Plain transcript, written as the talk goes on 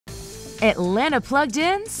Atlanta Plugged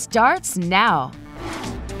In starts now.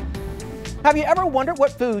 Have you ever wondered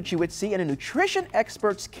what foods you would see in a nutrition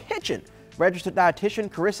expert's kitchen? Registered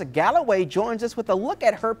dietitian Carissa Galloway joins us with a look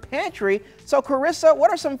at her pantry. So Carissa,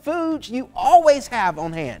 what are some foods you always have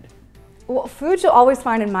on hand? Well, foods you'll always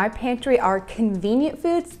find in my pantry are convenient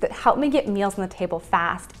foods that help me get meals on the table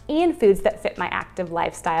fast and foods that fit my active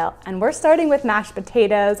lifestyle. And we're starting with mashed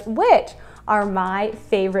potatoes, which are my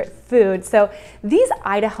favorite food. So these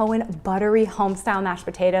Idahoan buttery home-style mashed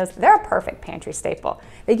potatoes, they're a perfect pantry staple.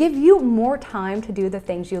 They give you more time to do the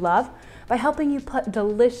things you love by helping you put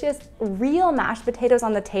delicious, real mashed potatoes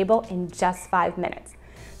on the table in just 5 minutes.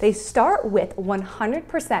 They start with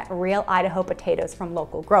 100% real Idaho potatoes from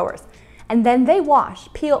local growers. And then they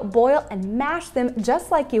wash, peel, boil, and mash them just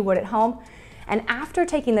like you would at home. And after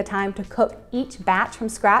taking the time to cook each batch from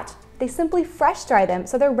scratch, they simply fresh dry them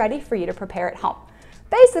so they're ready for you to prepare at home.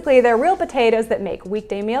 Basically, they're real potatoes that make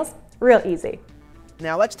weekday meals real easy.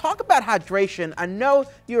 Now let's talk about hydration. I know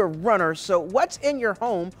you're a runner, so what's in your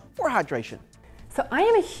home for hydration? So I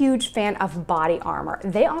am a huge fan of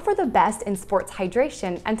BodyArmor. They offer the best in sports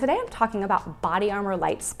hydration, and today I'm talking about BodyArmor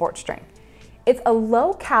Lyte Sports Drink. It's a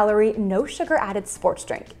low-calorie, no sugar added sports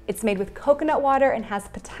drink. It's made with coconut water and has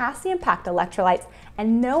potassium-packed electrolytes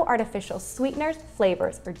and no artificial sweeteners,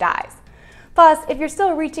 flavors, or dyes. Plus, if you're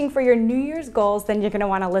still reaching for your New Year's goals, then you're gonna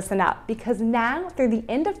wanna listen up, because now through the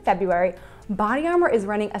end of February, BodyArmor is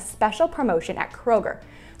running a special promotion at Kroger.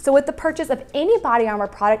 So with the purchase of any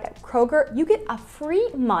BodyArmor product at Kroger, you get a free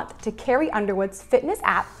month to Carrie Underwood's fitness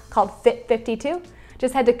app called Fit52.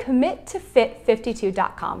 Just head to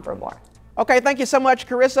committofit52.com for more. Okay, thank you so much,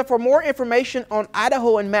 Carissa. For more information on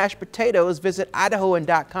Idahoan mashed potatoes, visit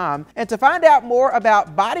Idahoan.com. And to find out more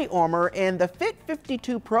about BodyArmor and the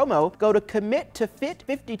Fit52 promo, go to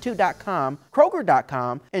committofit52.com,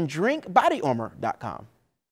 Kroger.com, and drinkBodyArmor.com.